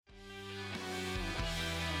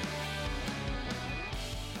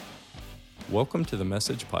Welcome to the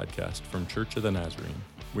Message Podcast from Church of the Nazarene.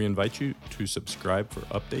 We invite you to subscribe for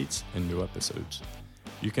updates and new episodes.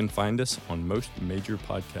 You can find us on most major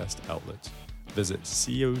podcast outlets. Visit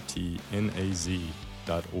cotnaz.org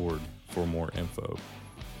for more info.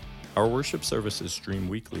 Our worship services stream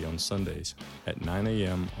weekly on Sundays at 9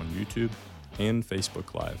 a.m. on YouTube and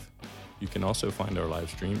Facebook Live. You can also find our live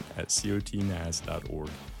stream at cotnaz.org.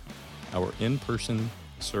 Our in-person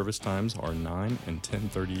service times are 9 and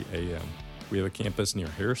 10:30 a.m. We have a campus near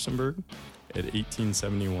Harrisonburg at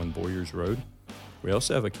 1871 Boyers Road. We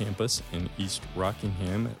also have a campus in East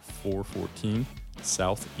Rockingham at 414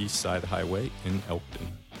 South East Side Highway in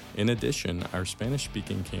Elkton. In addition, our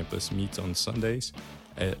Spanish-speaking campus meets on Sundays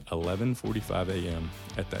at 11:45 a.m.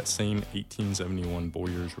 at that same 1871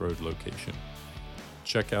 Boyers Road location.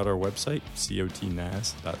 Check out our website,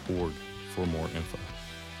 cotnaz.org, for more info.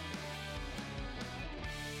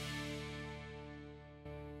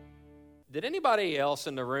 Did anybody else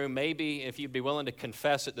in the room, maybe if you'd be willing to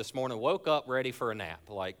confess it this morning, woke up ready for a nap?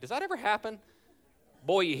 Like, does that ever happen?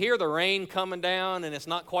 Boy, you hear the rain coming down and it's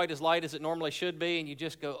not quite as light as it normally should be, and you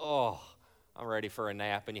just go, oh, I'm ready for a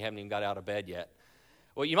nap, and you haven't even got out of bed yet.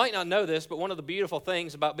 Well, you might not know this, but one of the beautiful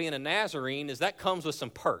things about being a Nazarene is that comes with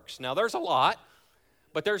some perks. Now, there's a lot,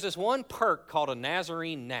 but there's this one perk called a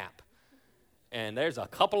Nazarene nap. And there's a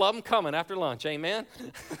couple of them coming after lunch, amen?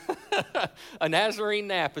 A Nazarene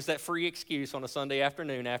nap is that free excuse on a Sunday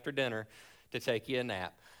afternoon after dinner to take you a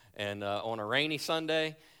nap. And on a rainy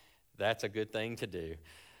Sunday, that's a good thing to do.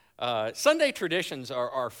 Sunday traditions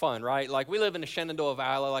are fun, right? Like, we live in the Shenandoah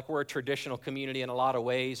Valley, like we're a traditional community in a lot of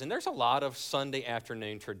ways, and there's a lot of Sunday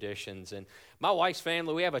afternoon traditions. And my wife's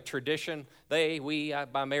family, we have a tradition, by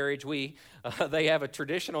marriage, they have a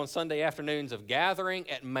tradition on Sunday afternoons of gathering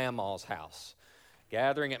at Mamaw's house.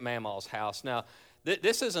 Gathering at Mamaw's house. Now,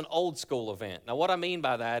 this is an old school event. Now, what I mean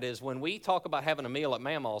by that is when we talk about having a meal at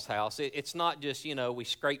Mamaw's house, it's not just, we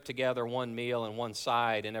scrape together one meal and one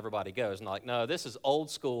side and everybody goes. And no, this is old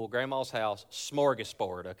school, Grandma's house,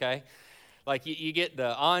 smorgasbord, okay? Like, you get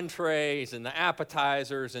the entrees and the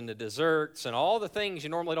appetizers and the desserts and all the things you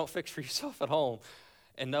normally don't fix for yourself at home.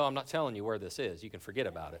 And no, I'm not telling you where this is. You can forget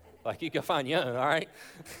about it. Like, you can find your own, all right?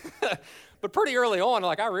 But pretty early on,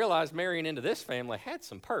 I realized marrying into this family had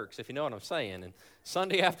some perks, if you know what I'm saying. And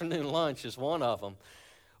Sunday afternoon lunch is one of them.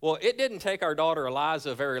 Well, it didn't take our daughter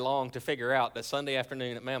Eliza very long to figure out that Sunday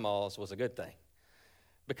afternoon at Mamaw's was a good thing.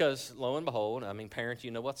 Because, lo and behold, parents, you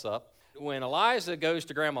know what's up. When Eliza goes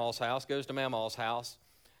to Grandma's house, goes to Mamaw's house,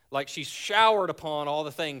 like, she's showered upon all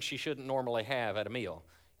the things she shouldn't normally have at a meal.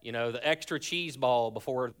 The extra cheese ball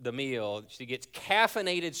before the meal. She gets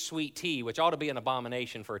caffeinated sweet tea, which ought to be an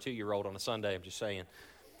abomination for a 2-year-old on a Sunday, I'm just saying.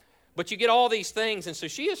 But you get all these things, and so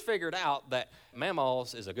she has figured out that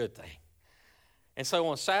Mamaw's is a good thing. And so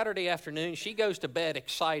on Saturday afternoon, she goes to bed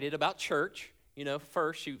excited about church.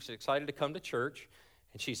 First she was excited to come to church,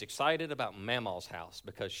 and she's excited about Mamaw's house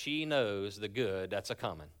because she knows the good that's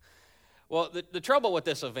a-coming. Well, the trouble with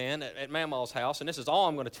this event at Mamaw's house, and this is all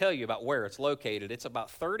I'm going to tell you about where it's located, it's about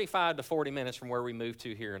 35 to 40 minutes from where we moved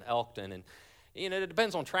to here in Elkton. And, it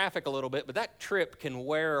depends on traffic a little bit, but that trip can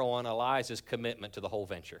wear on Eliza's commitment to the whole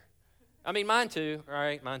venture. Mine too,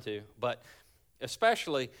 right? Mine too. But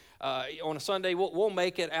especially on a Sunday, we'll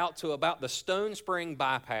make it out to about the Stone Spring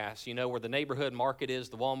bypass, where the neighborhood market is,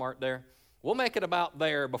 the Walmart there. We'll make it about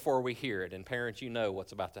there before we hear it. And parents, you know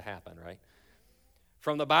what's about to happen, right?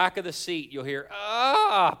 From the back of the seat, you'll hear,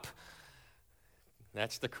 up.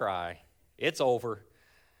 That's the cry. It's over.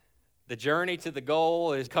 The journey to the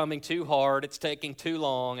goal is coming too hard. It's taking too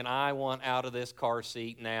long, and I want out of this car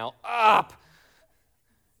seat now. Up.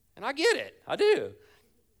 And I get it. I do.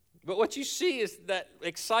 But what you see is that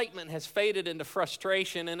excitement has faded into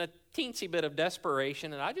frustration and a teensy bit of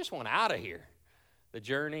desperation, and I just want out of here. The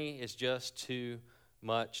journey is just too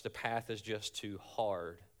much. The path is just too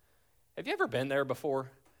hard. Have you ever been there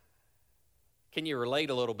before? Can you relate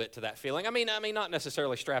a little bit to that feeling? Not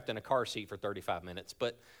necessarily strapped in a car seat for 35 minutes,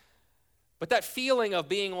 but that feeling of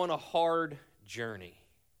being on a hard journey,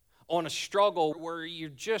 on a struggle where you're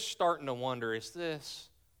just starting to wonder, is this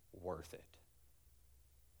worth it?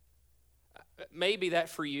 Maybe that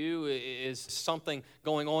for you is something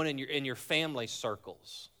going on in your family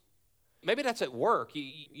circles. Maybe that's at work.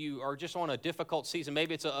 You are just on a difficult season.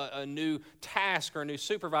 Maybe it's a new task or a new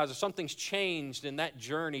supervisor. Something's changed, and that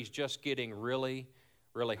journey's just getting really,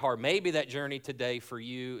 really hard. Maybe that journey today for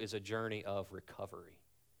you is a journey of recovery.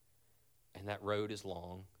 And that road is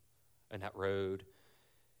long, and that road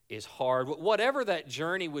is hard. Whatever that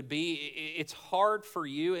journey would be, it's hard for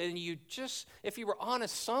you, and you just, if you were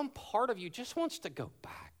honest, some part of you just wants to go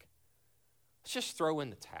back. Let's just throw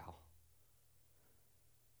in the towel.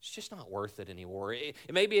 it's just not worth it anymore.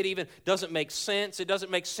 Maybe it even doesn't make sense. It doesn't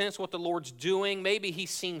make sense what the Lord's doing. Maybe he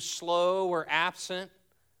seems slow or absent.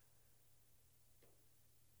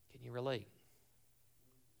 Can you relate?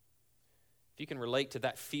 If you can relate to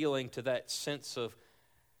that feeling, to that sense of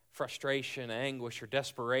frustration, anguish, or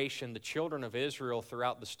desperation, the children of Israel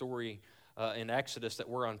throughout the story in Exodus that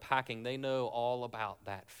we're unpacking, they know all about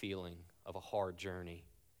that feeling of a hard journey.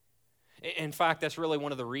 In fact, that's really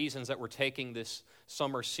one of the reasons that we're taking this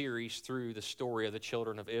summer series through the story of the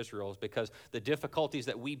children of Israel, is because the difficulties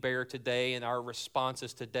that we bear today and our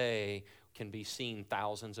responses today can be seen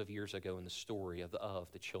thousands of years ago in the story of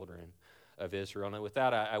the children of Israel. And with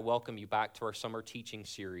that, I welcome you back to our summer teaching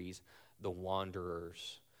series, The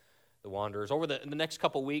Wanderers. The Wanderers. Over the next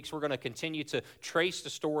couple weeks, we're going to continue to trace the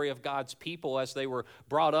story of God's people as they were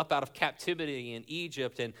brought up out of captivity in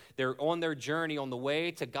Egypt, and they're on their journey on the way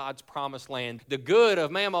to God's promised land. The good of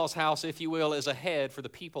Mammal's house, if you will, is ahead for the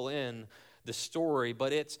people in the story,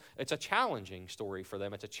 but it's a challenging story for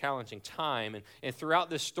them. It's a challenging time, and throughout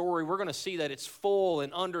this story, we're going to see that it's full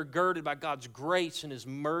and undergirded by God's grace and His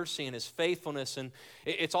mercy and His faithfulness, and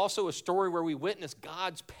it's also a story where we witness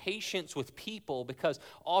God's patience with people, because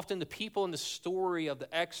often the people in the story of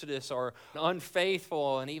the Exodus are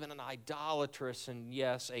unfaithful and even an idolatrous and,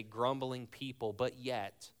 yes, a grumbling people, but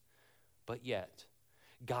yet,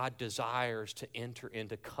 God desires to enter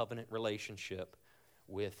into covenant relationship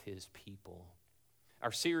with His people.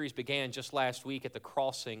 Our series began just last week at the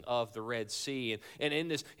crossing of the Red Sea. And in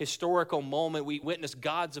this historical moment, we witnessed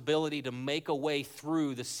God's ability to make a way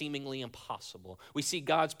through the seemingly impossible. We see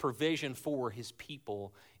God's provision for His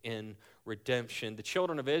people in redemption. The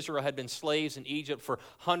children of Israel had been slaves in Egypt for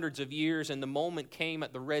hundreds of years, and the moment came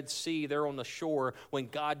at the Red Sea, there on the shore, when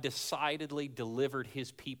God decidedly delivered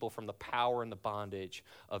His people from the power and the bondage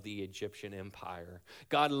of the Egyptian empire.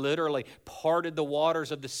 God literally parted the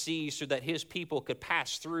waters of the sea so that His people could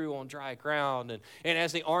pass through on dry ground. And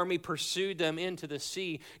as the army pursued them into the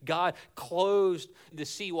sea, God closed the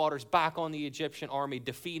sea waters back on the Egyptian army,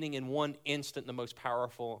 defeating in one instant the most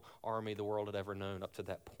powerful army the world had ever known up to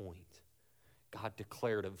that point. God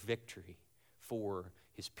declared a victory for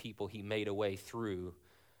His people. He made a way through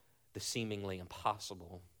the seemingly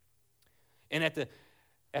impossible. And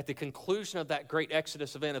at the conclusion of that great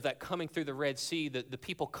Exodus event, of that coming through the Red Sea, the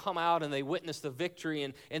people come out and they witness the victory,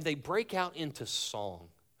 and they break out into song.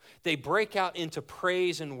 They break out into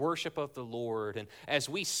praise and worship of the Lord. And as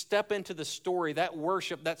we step into the story, that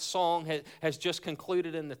worship, that song has just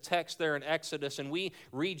concluded in the text there in Exodus, and we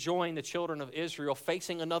rejoin the children of Israel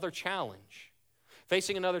facing another challenge.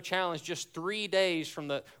 Just 3 days from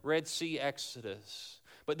the Red Sea Exodus.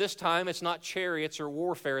 But this time, it's not chariots or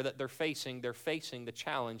warfare that they're facing. They're facing the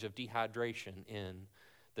challenge of dehydration in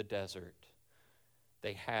the desert.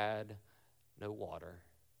 They had no water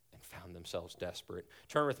and found themselves desperate.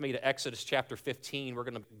 Turn with me to Exodus chapter 15. We're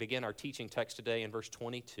going to begin our teaching text today in verse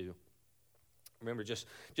 22. Remember,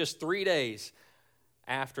 just 3 days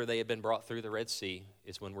after they had been brought through the Red Sea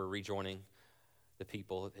is when we're rejoining the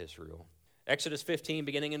people of Israel. Exodus 15,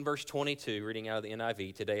 beginning in verse 22, reading out of the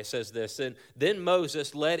NIV today, it says this: Then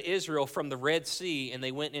Moses led Israel from the Red Sea, and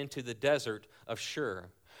they went into the desert of Shur.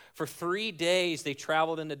 For 3 days they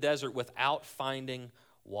traveled in the desert without finding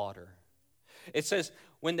water. It says,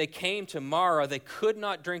 when they came to Marah, they could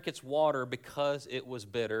not drink its water because it was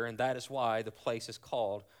bitter, and that is why the place is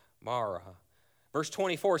called Marah. Verse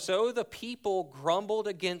 24, so the people grumbled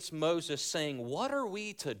against Moses, saying, what are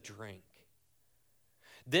we to drink?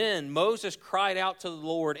 Then Moses cried out to the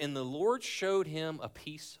Lord, and the Lord showed him a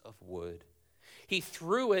piece of wood. He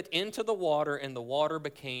threw it into the water, and the water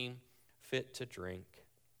became fit to drink.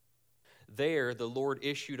 There the Lord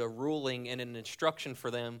issued a ruling and an instruction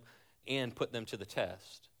for them and put them to the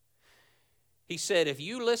test. He said, if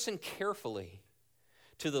you listen carefully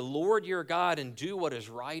to the Lord your God and do what is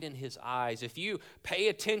right in His eyes, if you pay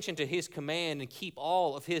attention to His command and keep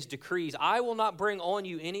all of His decrees, I will not bring on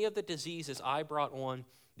you any of the diseases I brought on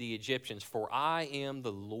the Egyptians, for I am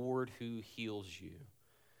the Lord who heals you.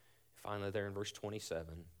 Finally, there in verse 27,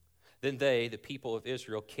 then they, the people of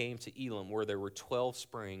Israel, came to Elim, where there were 12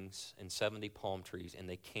 springs and 70 palm trees, and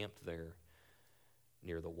they camped there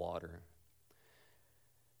near the water.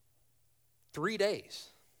 3 days.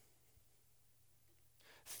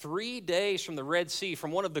 3 days from the Red Sea,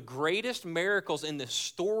 from one of the greatest miracles in the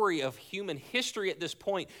story of human history at this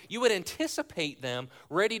point. You would anticipate them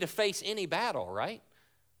ready to face any battle, right?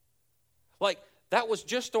 Like, that was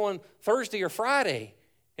just on Thursday or Friday,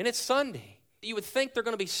 and it's Sunday. You would think they're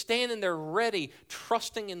going to be standing there ready,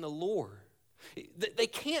 trusting in the Lord. They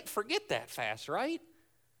can't forget that fast, right?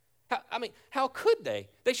 How could they?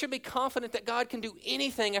 They should be confident that God can do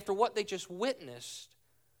anything after what they just witnessed.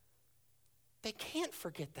 They can't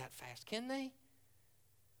forget that fast, can they?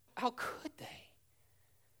 How could they?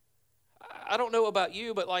 I don't know about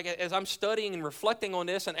you, but like as I'm studying and reflecting on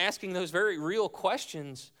this and asking those very real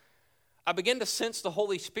questions, I begin to sense the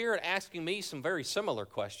Holy Spirit asking me some very similar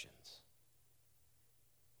questions.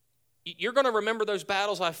 You're going to remember those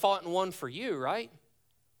battles I fought and won for you, right?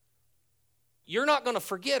 You're not going to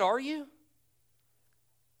forget, are you?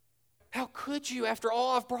 How could you, after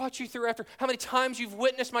all I've brought you through, after how many times you've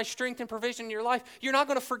witnessed my strength and provision in your life, you're not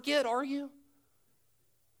going to forget, are you?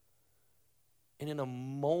 And in a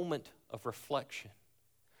moment of reflection,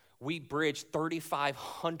 we bridge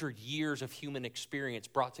 3,500 years of human experience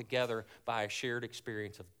brought together by a shared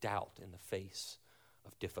experience of doubt in the face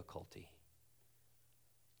of difficulty.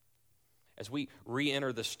 As we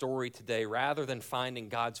re-enter the story today, rather than finding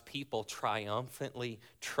God's people triumphantly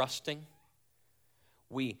trusting,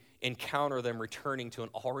 we encounter them returning to an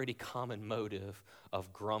already common motive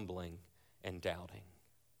of grumbling and doubting.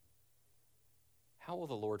 How will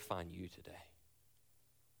the Lord find you today?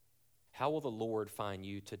 How will the Lord find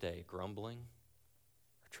you today, grumbling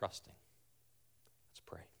or trusting? Let's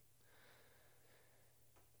pray.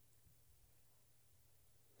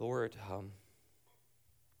 Lord,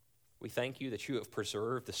 we thank you that you have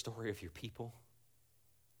preserved the story of your people.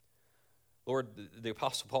 Lord, the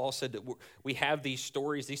Apostle Paul said that we have these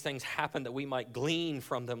stories, these things happen that we might glean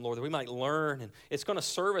from them, Lord, that we might learn. And it's going to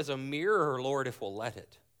serve as a mirror, Lord, if we'll let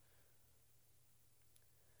it.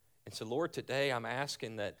 And so, Lord, today I'm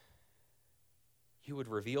asking that you would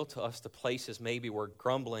reveal to us the places maybe where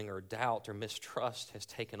grumbling or doubt or mistrust has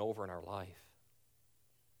taken over in our life.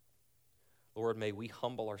 Lord, may we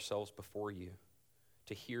humble ourselves before you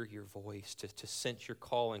to hear your voice, to sense your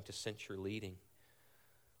calling, to sense your leading.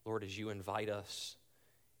 Lord, as you invite us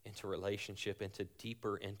into relationship, into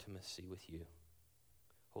deeper intimacy with you.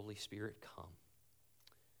 Holy Spirit, come.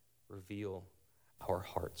 Reveal our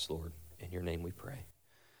hearts, Lord. In your name we pray.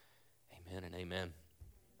 Amen and amen.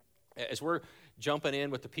 As we're jumping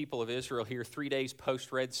in with the people of Israel here 3 days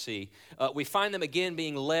post-Red Sea, we find them again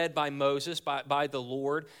being led by Moses, by the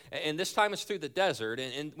Lord, and this time it's through the desert.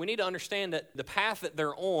 And we need to understand that the path that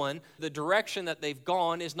they're on, the direction that they've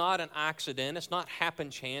gone is not an accident. It's not happen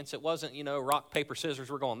chance. It wasn't, rock, paper, scissors,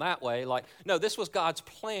 we're going that way. No, this was God's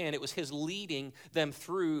plan. It was his leading them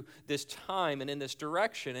through this time and in this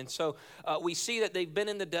direction. And so we see that they've been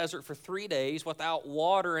in the desert for 3 days without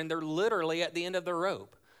water, and they're literally at the end of their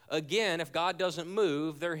rope. Again, if God doesn't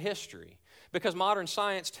move, their history. Because modern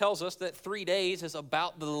science tells us that 3 days is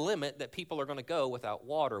about the limit that people are going to go without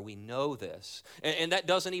water. We know this. And that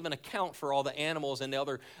doesn't even account for all the animals and the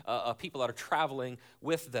other people that are traveling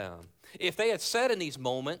with them. If they had said in these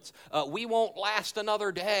moments, we won't last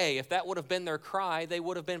another day, if that would have been their cry, they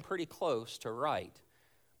would have been pretty close to right.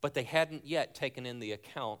 But they hadn't yet taken in the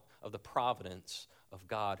account of the providence of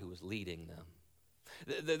God who was leading them.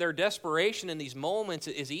 Their desperation in these moments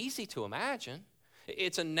is easy to imagine.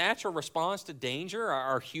 It's a natural response to danger,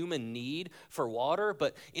 our human need for water.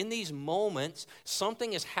 But in these moments,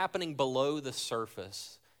 something is happening below the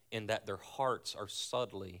surface in that their hearts are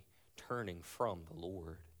subtly turning from the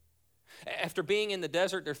Lord. After being in the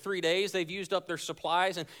desert, they're 3 days, they've used up their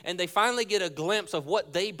supplies, and they finally get a glimpse of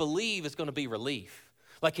what they believe is going to be relief.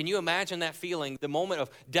 Can you imagine that feeling, the moment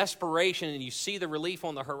of desperation, and you see the relief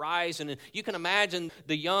on the horizon, and you can imagine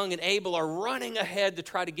the young and able are running ahead to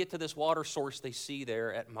try to get to this water source they see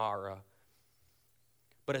there at Marah.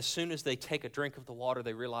 But as soon as they take a drink of the water,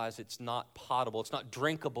 they realize it's not potable, it's not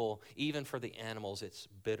drinkable, even for the animals, it's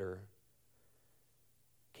bitter.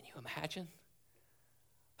 Can you imagine?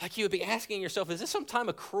 You would be asking yourself, is this some time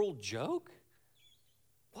a cruel joke?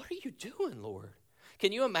 What are you doing, Lord?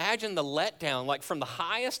 Can you imagine the letdown, from the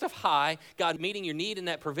highest of high, God meeting your need in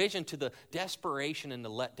that provision, to the desperation and the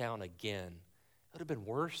letdown again? It would have been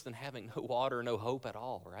worse than having no water, no hope at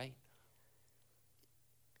all, right?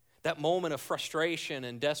 That moment of frustration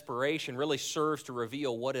and desperation really serves to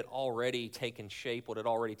reveal what had already taken shape, what had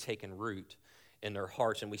already taken root in their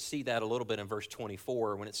hearts. And we see that a little bit in verse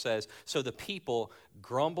 24 when it says, so the people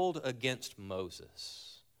grumbled against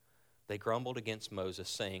Moses. They grumbled against Moses,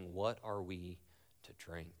 saying, what are we to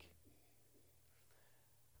drink?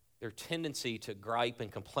 Their tendency to gripe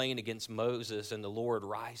and complain against Moses and the Lord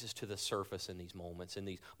rises to the surface in these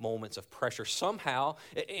moments of pressure. Somehow,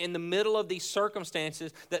 in the middle of these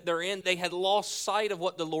circumstances that they're in, they had lost sight of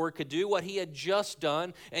what the Lord could do, what he had just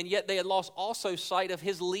done, and yet they had lost also sight of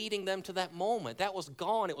his leading them to that moment. That was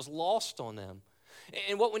gone. It was lost on them.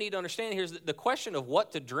 And what we need to understand here is that the question of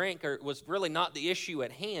what to drink was really not the issue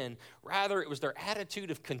at hand. Rather, it was their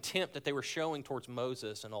attitude of contempt that they were showing towards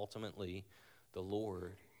Moses and ultimately the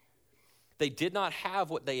Lord. They did not have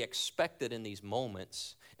what they expected in these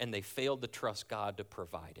moments, and they failed to trust God to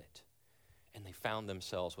provide it. And they found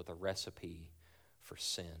themselves with a recipe for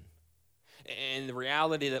sin. And the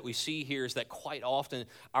reality that we see here is that quite often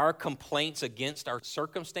our complaints against our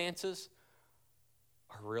circumstances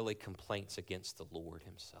are really complaints against the Lord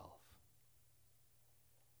himself.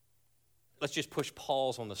 Let's just push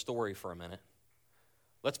pause on the story for a minute.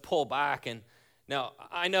 Let's pull back. And now,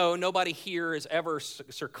 I know nobody here has ever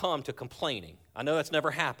succumbed to complaining. I know that's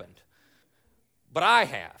never happened. But I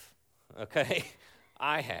have, okay?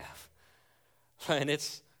 I have. And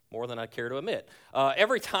it's more than I care to admit.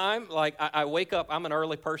 Every time, like, I wake up, I'm an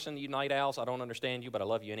early person, you night owls, I don't understand you, but I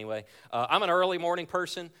love you anyway. I'm an early morning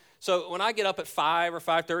person. So when I get up at 5 or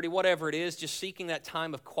 5:30, whatever it is, just seeking that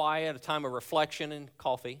time of quiet, a time of reflection and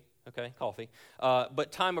coffee. Okay, coffee.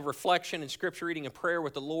 But time of reflection and scripture reading and prayer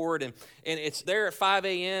with the Lord. And it's there at 5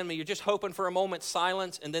 a.m. and you're just hoping for a moment's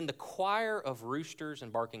silence. And then the choir of roosters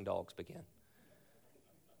and barking dogs begin.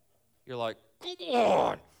 You're like, come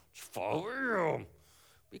on, it's 5 a.m.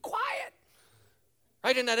 Be quiet.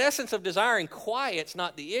 Right? In that essence of desiring quiet's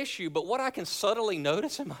not the issue. But what I can subtly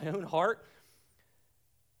notice in my own heart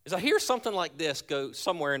is I hear something like this go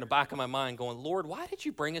somewhere in the back of my mind going, Lord, why did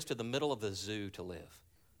you bring us to the middle of the zoo to live?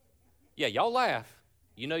 Yeah, y'all laugh.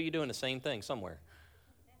 You know you're doing the same thing somewhere.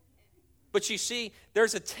 But you see,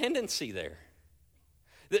 there's a tendency there.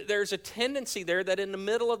 There's a tendency there that in the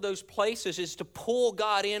middle of those places is to pull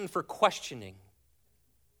God in for questioning.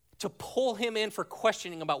 To pull him in for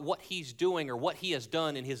questioning about what he's doing or what he has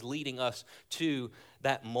done in his leading us to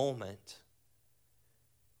that moment.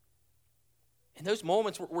 In those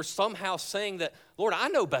moments, we're somehow saying that, Lord, I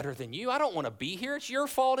know better than you. I don't want to be here. It's your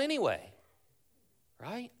fault anyway.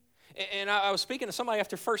 Right? And I was speaking to somebody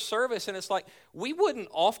after first service, and it's like we wouldn't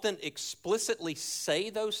often explicitly say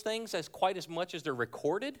those things as quite as much as they're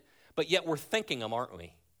recorded, but yet we're thinking them, aren't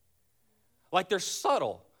we? Like they're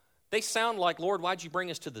subtle. They sound like, Lord, why'd you bring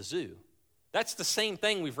us to the zoo? That's the same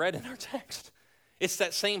thing we've read in our text. It's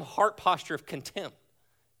that same heart posture of contempt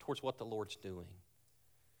towards what the Lord's doing.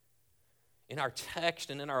 In our text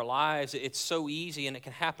and in our lives, it's so easy and it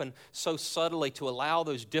can happen so subtly to allow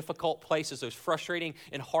those difficult places, those frustrating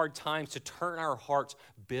and hard times to turn our hearts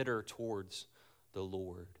bitter towards the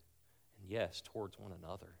Lord. And yes, towards one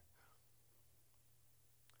another.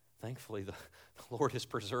 Thankfully, the Lord has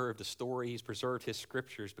preserved the story. He's preserved his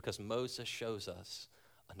scriptures because Moses shows us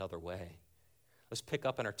another way. Let's pick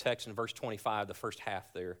up in our text in verse 25, the first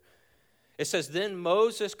half there. It says, Then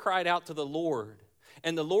Moses cried out to the Lord,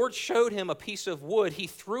 and the Lord showed him a piece of wood. He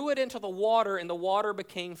threw it into the water, and the water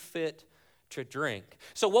became fit to drink.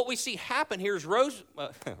 So what we see happen here is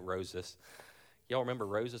roses. Y'all remember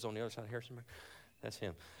roses on the other side of Harrisonburg? That's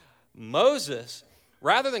him. Moses,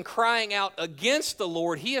 rather than crying out against the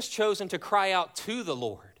Lord, he has chosen to cry out to the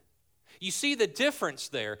Lord. You see the difference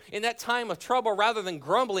there. In that time of trouble, rather than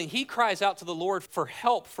grumbling, he cries out to the Lord for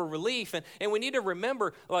help, for relief. And we need to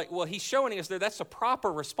remember, he's showing us there, that's a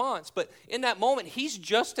proper response. But in that moment, he's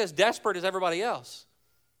just as desperate as everybody else.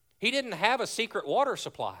 He didn't have a secret water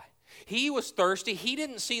supply. He was thirsty. He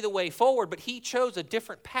didn't see the way forward, but he chose a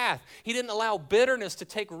different path. He didn't allow bitterness to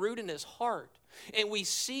take root in his heart. And we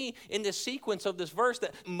see in the sequence of this verse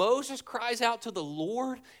that Moses cries out to the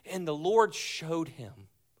Lord, and the Lord showed him.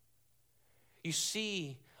 You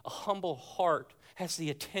see, a humble heart has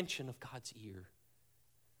the attention of God's ear.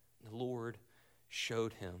 And the Lord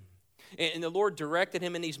showed him. And the Lord directed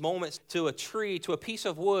him in these moments to a tree, to a piece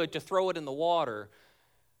of wood, to throw it in the water.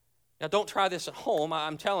 Now, don't try this at home.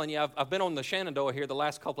 I'm telling you, I've been on the Shenandoah here the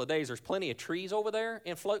last couple of days. There's plenty of trees over there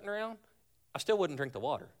and floating around. I still wouldn't drink the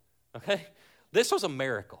water, okay? This was a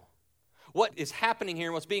miracle. What is happening here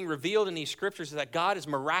and what's being revealed in these scriptures is that God is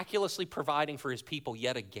miraculously providing for his people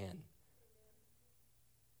yet again.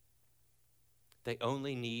 They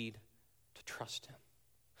only need to trust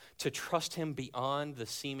him beyond the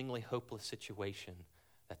seemingly hopeless situation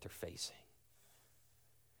that they're facing.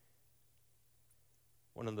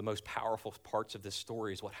 One of the most powerful parts of this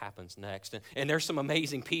story is what happens next. And there's some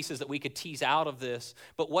amazing pieces that we could tease out of this.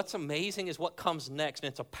 But what's amazing is what comes next. And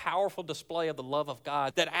it's a powerful display of the love of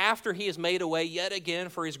God that after he has made a way yet again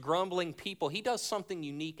for his grumbling people, he does something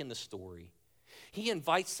unique in the story. He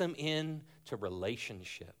invites them into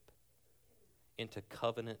relationship, into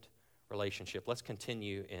covenant relationship. Let's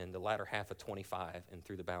continue in the latter half of 25 and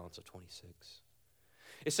through the balance of 26.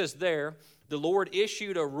 It says there, the Lord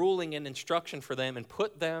issued a ruling and instruction for them and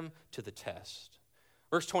put them to the test.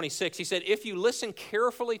 Verse 26, he said, if you listen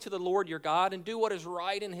carefully to the Lord your God and do what is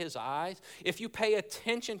right in his eyes, if you pay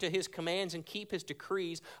attention to his commands and keep his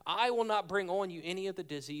decrees, I will not bring on you any of the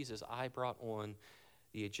diseases I brought on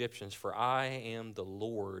the Egyptians, for I am the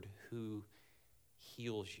Lord who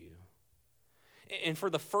heals you. And for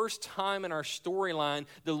the first time in our storyline,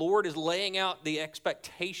 the Lord is laying out the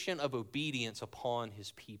expectation of obedience upon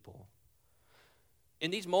his people.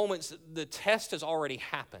 In these moments, the test has already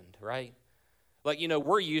happened, right? Like,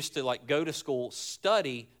 we're used to go to school,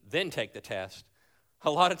 study, then take the test. A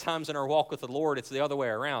lot of times in our walk with the Lord, it's the other way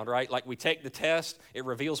around, right? Like we take the test, it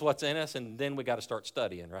reveals what's in us, and then we got to start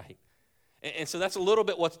studying, right? And so that's a little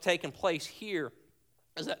bit what's taken place here,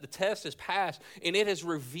 is that the test is passed, and it has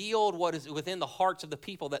revealed what is within the hearts of the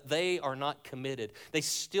people, that they are not committed. They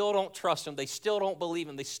still don't trust him. They still don't believe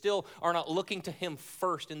him. They still are not looking to him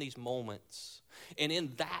first in these moments. And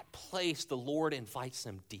in that place, the Lord invites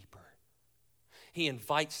them deeper. He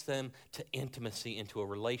invites them to intimacy, into a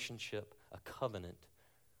relationship, a covenant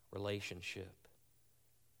relationship.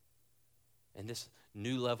 And this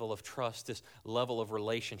new level of trust, this level of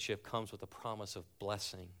relationship comes with a promise of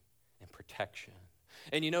blessing and protection.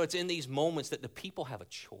 And it's in these moments that the people have a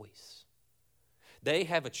choice. They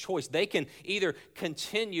have a choice. They can either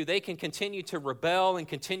continue to rebel and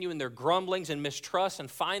continue in their grumblings and mistrust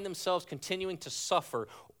and find themselves continuing to suffer,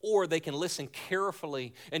 or they can listen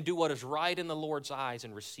carefully and do what is right in the Lord's eyes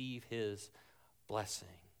and receive his blessing.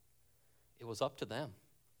 It was up to them.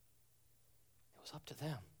 It was up to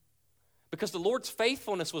them. Because the Lord's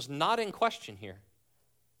faithfulness was not in question here.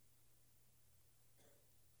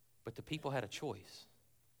 But the people had a choice.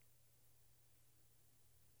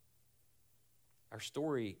 Our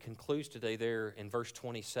story concludes today there in verse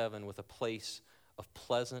 27 with a place of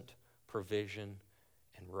pleasant provision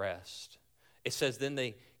and rest. It says, then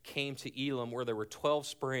they came to Elim, where there were 12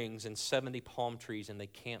 springs and 70 palm trees, and they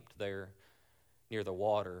camped there near the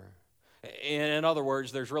water. In other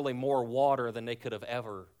words, there's really more water than they could have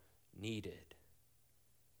ever needed.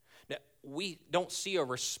 Now, we don't see a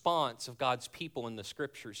response of God's people in the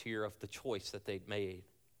scriptures here of the choice that they'd made.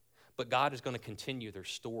 But God is going to continue their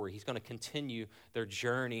story. He's going to continue their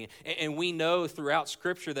journey. And we know throughout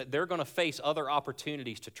Scripture that they're going to face other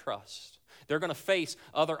opportunities to trust. They're going to face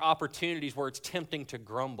other opportunities where it's tempting to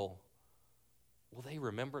grumble. Will they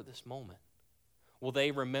remember this moment? Will they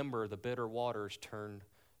remember the bitter waters turned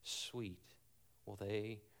sweet? Will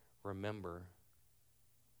they remember?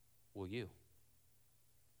 Will you?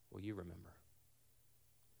 Will you remember?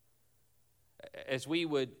 As we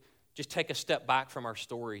would just take a step back from our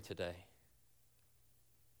story today.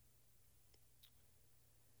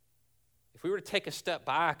 If we were to take a step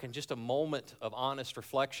back and just a moment of honest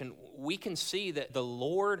reflection, we can see that the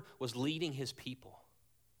Lord was leading his people.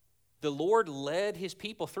 The Lord led his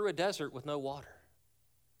people through a desert with no water,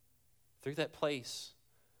 through that place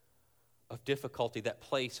of difficulty, that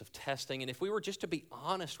place of testing. And if we were just to be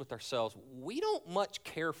honest with ourselves, we don't much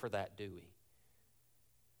care for that, do we?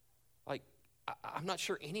 I'm not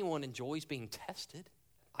sure anyone enjoys being tested.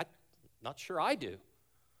 I'm not sure I do.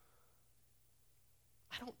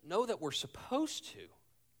 I don't know that we're supposed to.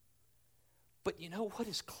 But you know what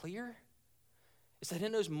is clear? Is that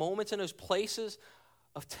in those moments, in those places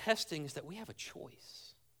of testing, is that we have a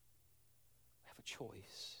choice. We have a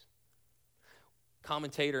choice.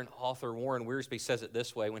 Commentator and author Warren Wiersbe says it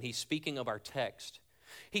this way when he's speaking of our text.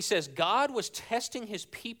 He says, God was testing his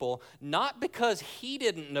people not because he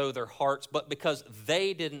didn't know their hearts, but because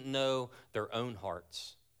they didn't know their own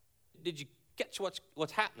hearts. Did you catch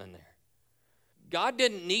what's happening there? God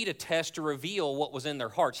didn't need a test to reveal what was in their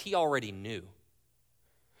hearts. He already knew.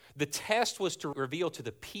 The test was to reveal to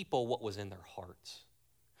the people what was in their hearts.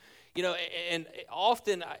 And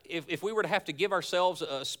often, if we were to have to give ourselves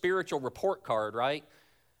a spiritual report card, right?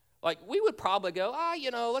 We would probably go,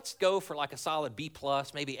 let's go for a solid B+,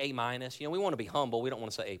 maybe A-. We want to be humble. We don't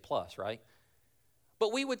want to say A+, right?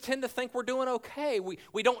 But we would tend to think we're doing okay.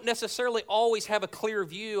 We don't necessarily always have a clear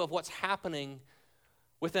view of what's happening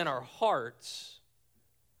within our hearts.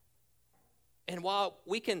 And while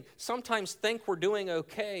we can sometimes think we're doing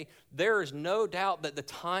okay, there is no doubt that the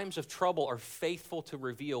times of trouble are faithful to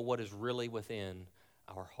reveal what is really within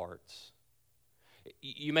our hearts.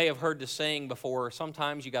 You may have heard the saying before,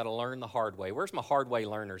 sometimes you got to learn the hard way. Where's my hard way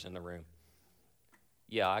learners in the room?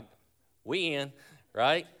 Yeah, we in,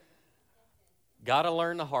 right? Got to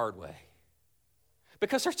learn the hard way.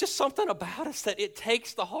 Because there's just something about us that it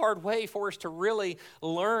takes the hard way for us to really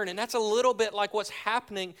learn. And that's a little bit like what's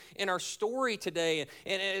happening in our story today.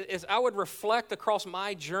 And as I would reflect across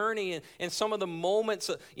my journey and some of the moments,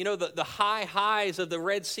 the high highs of the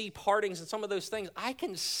Red Sea partings and some of those things, I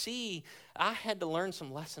can see I had to learn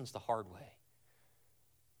some lessons the hard way.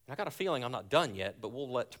 And I got a feeling I'm not done yet, but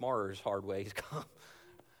we'll let tomorrow's hard ways come.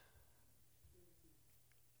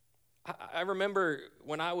 I remember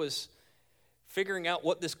when I was figuring out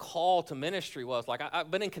what this call to ministry was. Like, I've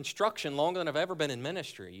been in construction longer than I've ever been in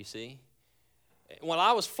ministry, you see. When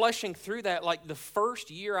I was fleshing through that, like the first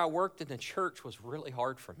year I worked in the church was really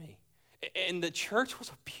hard for me. And the church was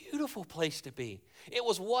a beautiful place to be. It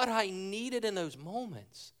was what I needed in those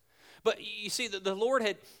moments. But you see, the Lord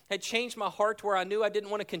had changed my heart to where I knew I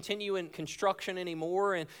didn't want to continue in construction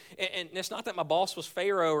anymore. And it's not that my boss was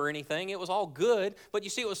Pharaoh or anything. It was all good. But you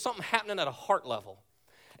see, it was something happening at a heart level.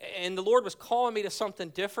 And the Lord was calling me to something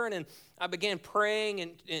different, and I began praying,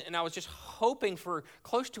 and I was just hoping for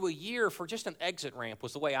close to a year for just an exit ramp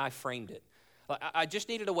was the way I framed it. I just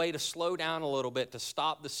needed a way to slow down a little bit, to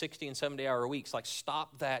stop the 60 and 70-hour weeks, like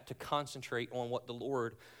stop that to concentrate on what the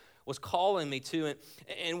Lord was calling me to.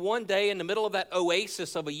 And one day in the middle of that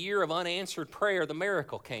oasis of a year of unanswered prayer, the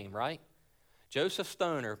miracle came, right? Joseph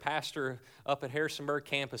Stoner, pastor up at Harrisonburg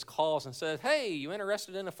campus, calls and says, "Hey, you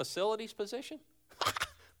interested in a facilities position?"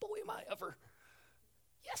 Boy, am I ever.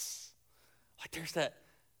 Yes. Like there's that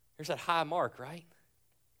high mark, right?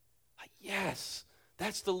 Like, yes,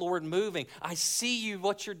 that's the Lord moving. I see you,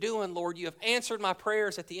 what you're doing, Lord. You have answered my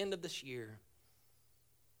prayers at the end of this year.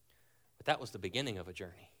 But that was the beginning of a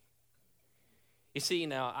journey. You see,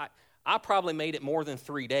 now, I probably made it more than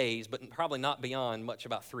 3 days, but probably not beyond much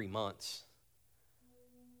about 3 months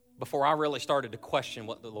before I really started to question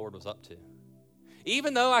what the Lord was up to.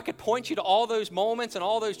 Even though I could point you to all those moments and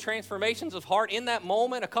all those transformations of heart, in that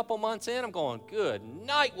moment, a couple months in, I'm going, good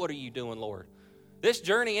night, what are you doing, Lord? This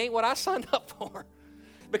journey ain't what I signed up for.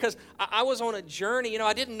 Because I was on a journey,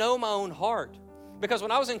 I didn't know my own heart. Because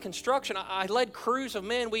when I was in construction, I led crews of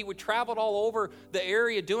men. We would travel all over the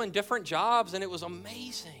area doing different jobs, and it was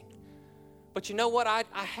amazing. But you know what? I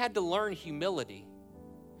had to learn humility.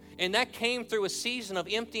 And that came through a season of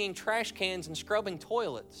emptying trash cans and scrubbing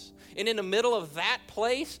toilets. And in the middle of that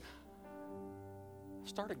place, I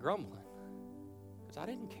started grumbling because I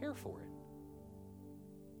didn't care for it.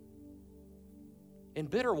 And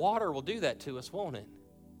bitter water will do that to us, won't it?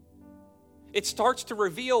 It starts to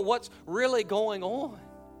reveal what's really going on.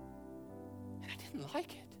 And I didn't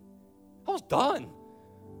like it. I was done.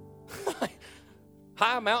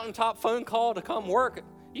 High mountaintop phone call to come work.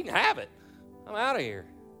 You can have it. I'm out of here.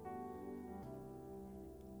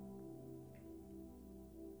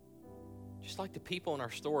 Just like the people in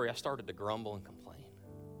our story, I started to grumble and complain.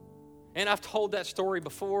 And I've told that story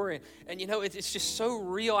before, and it's just so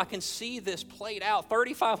real. I can see this played out.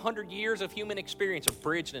 3,500 years of human experience are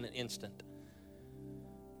bridged in an instant of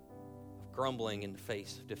grumbling in the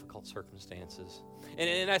face of difficult circumstances. And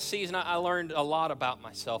in that season, I learned a lot about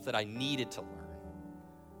myself that I needed to learn.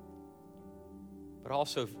 But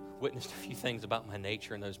also witnessed a few things about my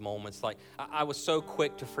nature in those moments. Like, I was so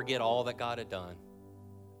quick to forget all that God had done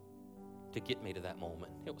to get me to that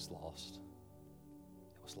moment. It was lost.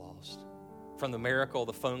 It was lost. From the miracle,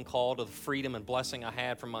 the phone call, to the freedom and blessing I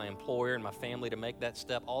had from my employer and my family to make that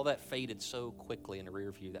step, all that faded so quickly in the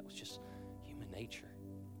rear view. That was just human nature.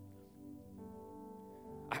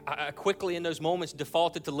 I quickly in those moments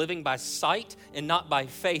defaulted to living by sight and not by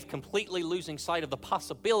faith, completely losing sight of the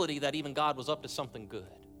possibility that even God was up to something good.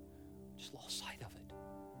 Just lost sight of it.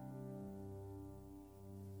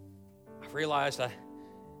 I realized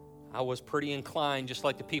I was pretty inclined, just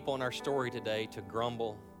like the people in our story today, to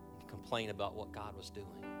grumble and complain about what God was doing.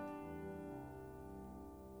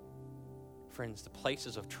 Friends, the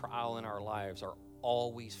places of trial in our lives are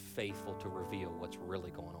always faithful to reveal what's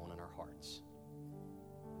really going on in our hearts.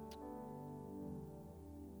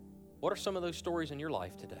 What are some of those stories in your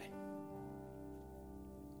life today?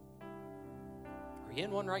 Are you in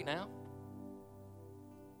one right now?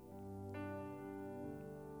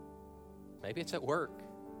 Maybe it's at work.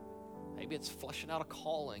 Maybe it's fleshing out a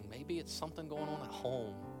calling. Maybe it's something going on at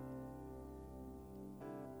home.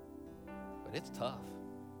 But it's tough.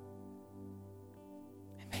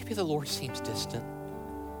 And maybe the Lord seems distant.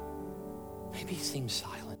 Maybe he seems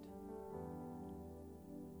silent.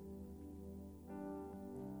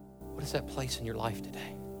 What is that place in your life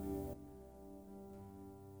today?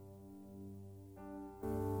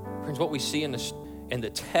 Friends, what we see in the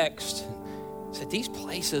text is that these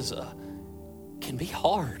places can be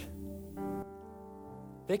hard.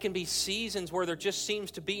 They can be seasons where there just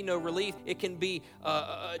seems to be no relief. It can be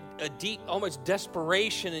a deep, almost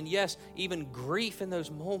desperation, and yes, even grief in those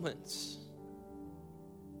moments.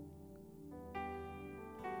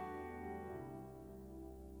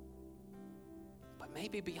 But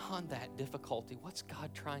maybe beyond that difficulty, what's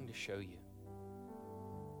God trying to show you?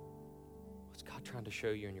 What's God trying to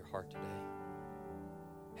show you in your heart today?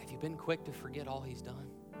 Have you been quick to forget all He's done?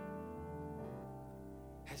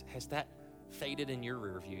 Has that faded in your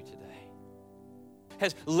rear view today?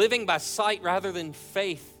 Has living by sight rather than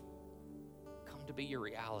faith come to be your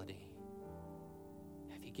reality?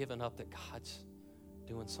 Have you given up that God's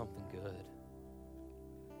doing something good?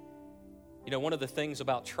 You know, one of the things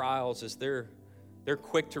about trials is they're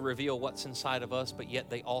quick to reveal what's inside of us, but yet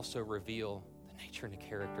they also reveal the nature and the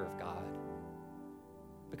character of God.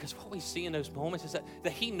 Because what we see in those moments is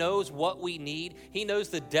that He knows what we need. He knows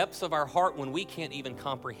the depths of our heart when we can't even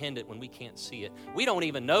comprehend it, when we can't see it. We don't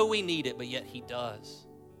even know we need it, but yet He does.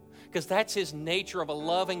 Because that's His nature of a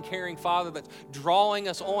loving, caring Father that's drawing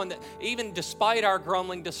us on, that even despite our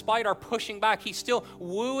grumbling, despite our pushing back, He's still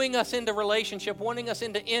wooing us into relationship, wanting us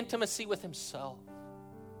into intimacy with Himself.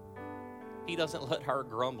 He doesn't let our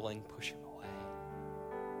grumbling push Him away.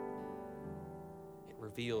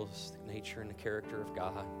 Reveals the nature and the character of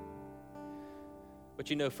God. But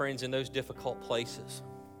you know, friends, in those difficult places,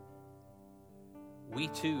 we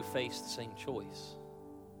too face the same choice.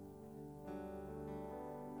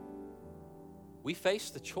 We face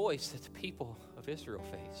the choice that the people of Israel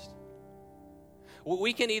faced.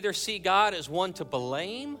 We can either see God as one to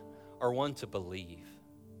blame or one to believe.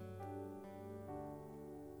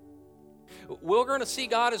 We're going to see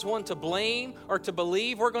God as one to blame or to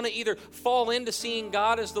believe. We're going to either fall into seeing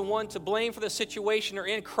God as the one to blame for the situation or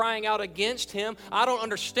in crying out against Him. I don't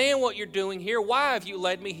understand what you're doing here. Why have you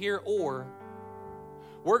led me here? Or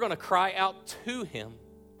we're going to cry out to Him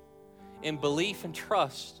in belief and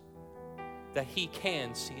trust that He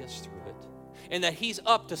can see us through it and that He's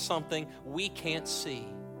up to something we can't see.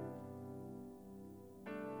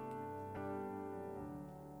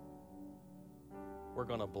 We're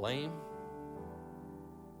going to blame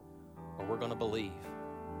or we're going to believe.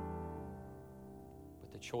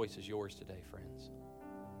 But the choice is yours today, friends.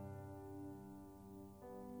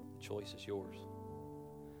 The choice is yours.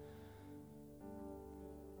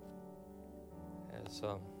 As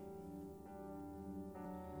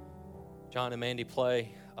John and Mandy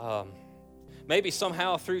play, maybe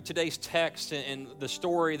somehow through today's text and the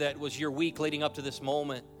story that was your week leading up to this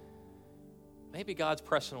moment, maybe God's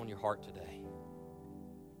pressing on your heart today.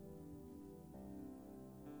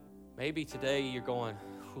 Maybe today you're going,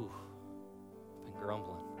 whew, I've been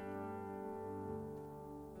grumbling.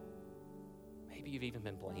 Maybe you've even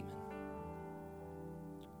been blaming.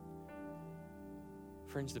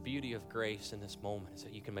 Friends, the beauty of grace in this moment is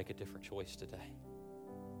that you can make a different choice today.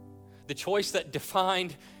 The choice that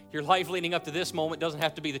defined your life leading up to this moment doesn't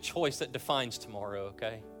have to be the choice that defines tomorrow,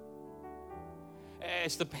 okay?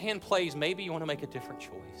 As the band plays, maybe you want to make a different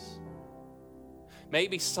choice.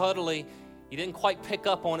 Maybe subtly, you didn't quite pick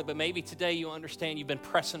up on it, but maybe today you understand you've been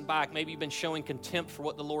pressing back. Maybe you've been showing contempt for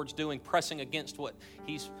what the Lord's doing, pressing against what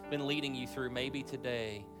He's been leading you through. Maybe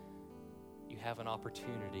today you have an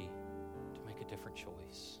opportunity to make a different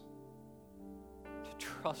choice, to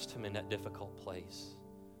trust Him in that difficult place.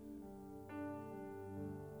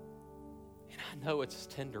 And I know it's a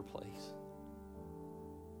tender place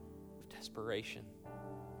of desperation,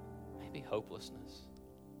 maybe hopelessness.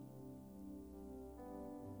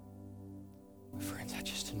 Friends, I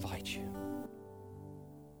just invite you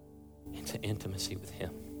into intimacy with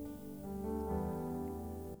Him.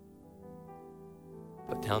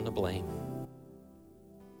 Put down the blame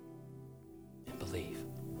and believe.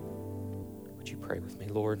 Would you pray with me,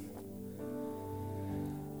 Lord?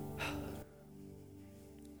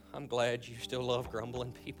 I'm glad you still love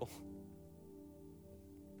grumbling people.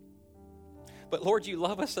 But Lord, you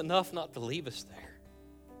love us enough not to leave us there.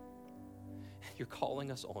 You're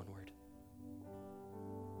calling us onward.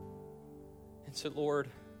 And so, Lord,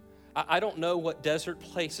 I don't know what desert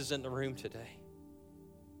place is in the room today.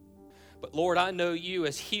 But, Lord, I know you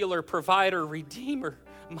as healer, provider, redeemer,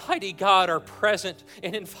 mighty God are present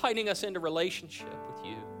and inviting us into relationship with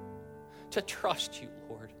you, to trust you,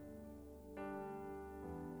 Lord.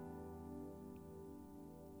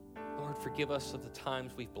 Lord, forgive us of the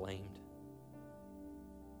times we've blamed.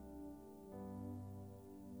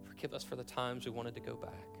 Forgive us for the times we wanted to go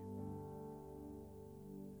back.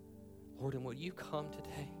 Lord, and will you come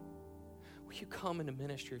today? Will you come in the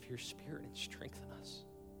ministry of your Spirit and strengthen us?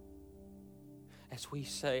 As we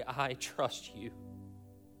say, I trust you.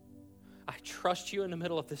 I trust you in the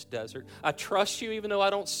middle of this desert. I trust you even though I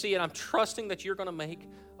don't see it. I'm trusting that you're going to make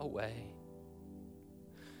a way.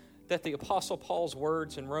 That the Apostle Paul's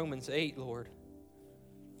words in Romans 8, Lord,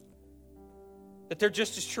 that they're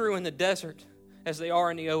just as true in the desert as they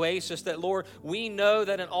are in the oasis. That, Lord, we know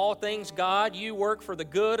that in all things, God, you work for the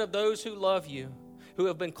good of those who love you, who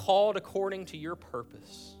have been called according to your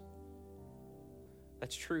purpose.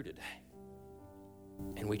 That's true today.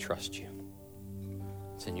 And we trust you.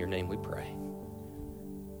 It's in your name we pray.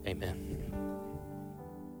 Amen.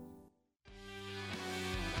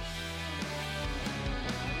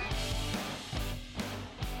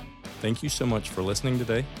 Thank you so much for listening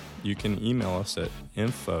today. You can email us at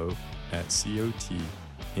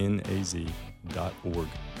info@cotnaz.org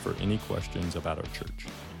for any questions about our church.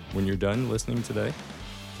 When you're done listening today,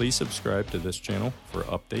 please subscribe to this channel for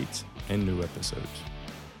updates and new episodes.